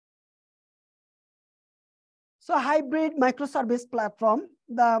So hybrid microservice platform.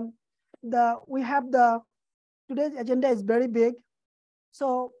 Today's agenda is very big.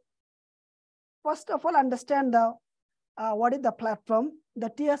 So first of all, understand what is the platform. The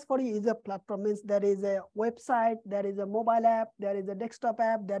TS4U is a platform, means there is a website, there is a mobile app, there is a desktop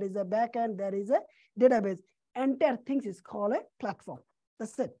app, there is a backend, there is a database. Entire things is called a platform.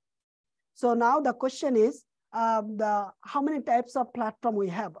 That's it. So now the question is, how many types of platform we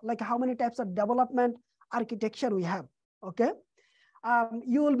have? Like how many types of development architecture we have? Okay,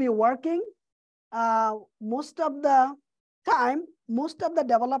 you will be working most of the time. Most of the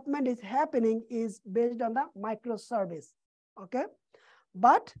development is happening is based on the microservice. Okay,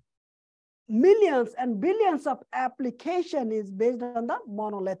 but millions and billions of application is based on the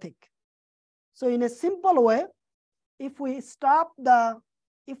monolithic. So in a simple way, if we stop the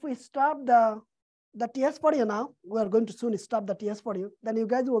TS4U now, we are going to soon stop the TS4U, then you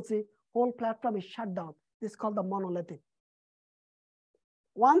guys will see whole platform is shut down. This is called the monolithic.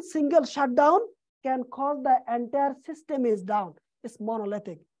 One single shutdown can cause the entire system is down. It's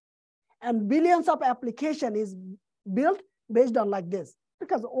monolithic. And billions of application is built based on like this,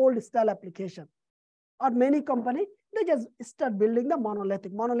 because old style application. Or many company, they just start building the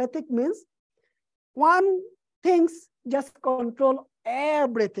monolithic. Monolithic means one things just control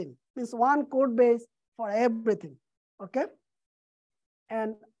everything. Means one code base for everything. Okay.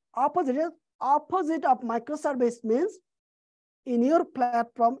 And opposite of microservice means in your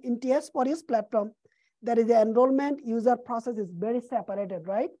platform, in TS4U's platform, there is an enrollment user process is very separated,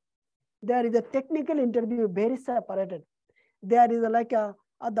 right? There is a technical interview very separated. There is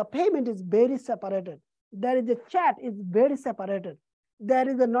the payment is very separated. There is a chat is very separated. There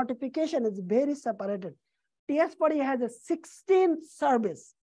is a notification is very separated. TS4U has a 16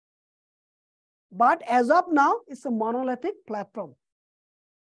 service. But as of now, it's a monolithic platform.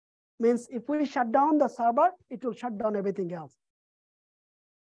 Means if we shut down the server, it will shut down everything else.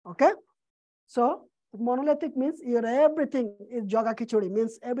 Okay? So monolithic means your everything is joga kichuri,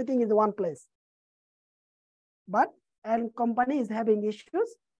 means everything is in one place. And company is having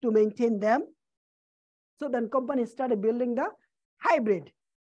issues to maintain them. So then company started building the hybrid.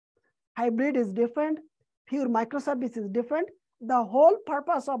 Hybrid is different. Pure microservice is different. The whole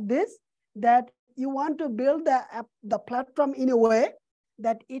purpose of this, that you want to build the platform in a way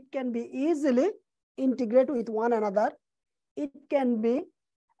that it can be easily integrated with one another. It can be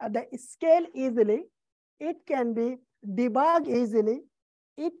the scale easily. It can be debug easily.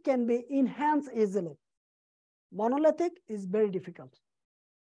 It can be enhanced easily. Monolithic is very difficult.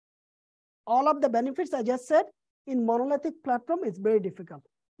 All of the benefits I just said in monolithic platform is very difficult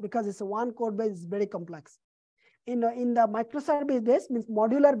because it's a one code base, is very complex. In the microservice base, means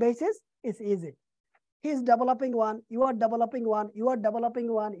modular basis, is easy. He's developing one, you are developing one, you are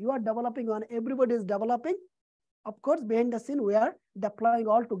developing one, you are developing one, everybody is developing. Of course, behind the scene, we are deploying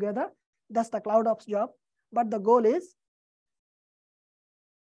all together. That's the cloud ops job. But the goal is,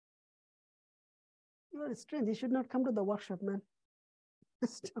 you are strange, you should not come to the workshop, man.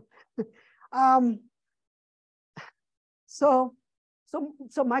 So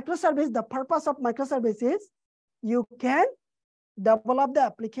microservice, the purpose of microservice is you can develop the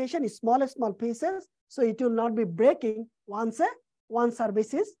application in small pieces, so it will not be breaking once one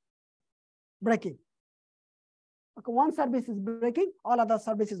service is breaking. Okay, one service is breaking, all other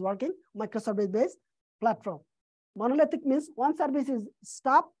services working, microservice-based platform. Monolithic means one service is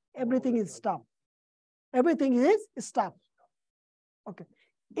stopped, everything is stopped. Everything is stopped. Okay.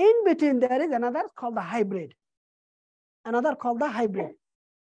 In between, there is another called the hybrid. Another called the hybrid.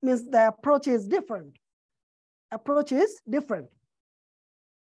 Means the approach is different. Approach is different.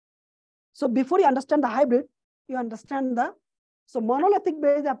 So before you understand the hybrid, you understand so monolithic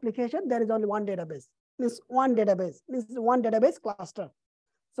based application, there is only one database. Means one database cluster.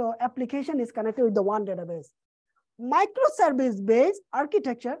 So application is connected with the one database. Microservice based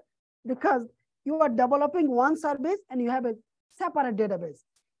architecture, because you are developing one service and you have a separate database.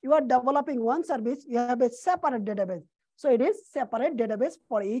 You are developing one service, you have a separate database. So it is separate database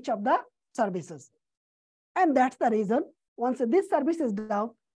for each of the services. And that's the reason, once this service is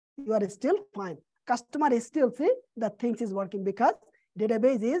down, you are still fine. Customer is still see that things is working, because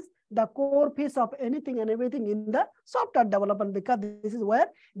database is the core piece of anything and everything in the software development, because this is where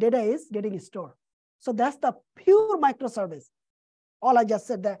data is getting stored. So that's the pure microservice. All I just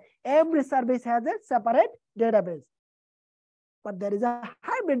said, that every service has a separate database. But there is a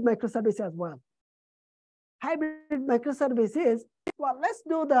hybrid microservice as well. Hybrid microservice is, well, let's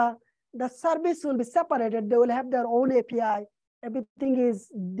do the service will be separated. They will have their own API. Everything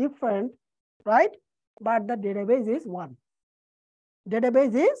is different, right? But the database is one.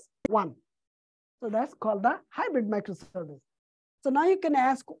 Database is one. So that's called the hybrid microservice. So now you can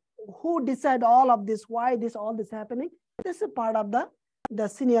ask, who decide all of this? Why all this happening? This is part of the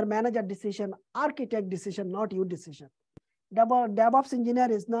senior manager decision, architect decision, not you decision. DevOps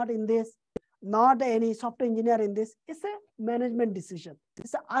engineer is not in this, not any software engineer in this. It's a management decision.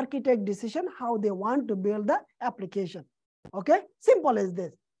 It's an architect decision how they want to build the application. Okay, simple as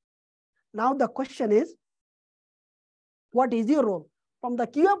this. Now the question is, what is your role? From the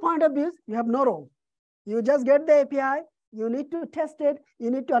QA point of view, you have no role. You just get the API, you need to test it, you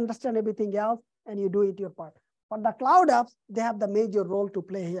need to understand everything else, and you do it your part. For the cloud apps, they have the major role to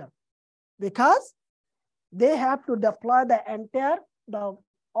play here because they have to deploy the entire,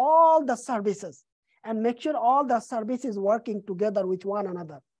 all the services and make sure all the services working together with one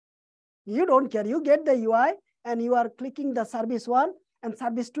another. You don't care. You get the UI and you are clicking the service 1 and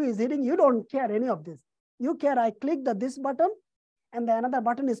service 2 is hitting. You don't care any of this. You care, I click this button and the another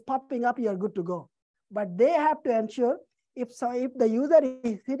button is popping up, you're good to go. But they have to ensure if the user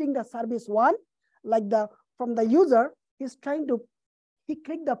is hitting the service 1, like from the user, he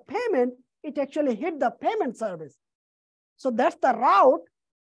clicked the payment, it actually hit the payment service. So that's the route,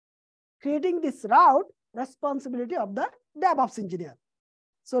 creating this route, responsibility of the DevOps engineer.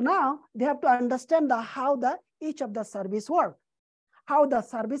 So now they have to understand how each of the service work, how the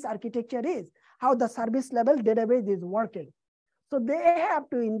service architecture is, how the service level database is working. So they have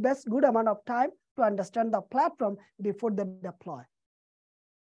to invest good amount of time to understand the platform before they deploy.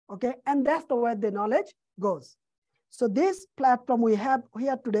 Okay, and that's the way the knowledge goes. So this platform we have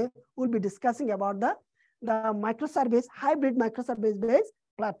here today, we'll be discussing about the microservice, hybrid microservice-based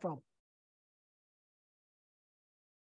platform.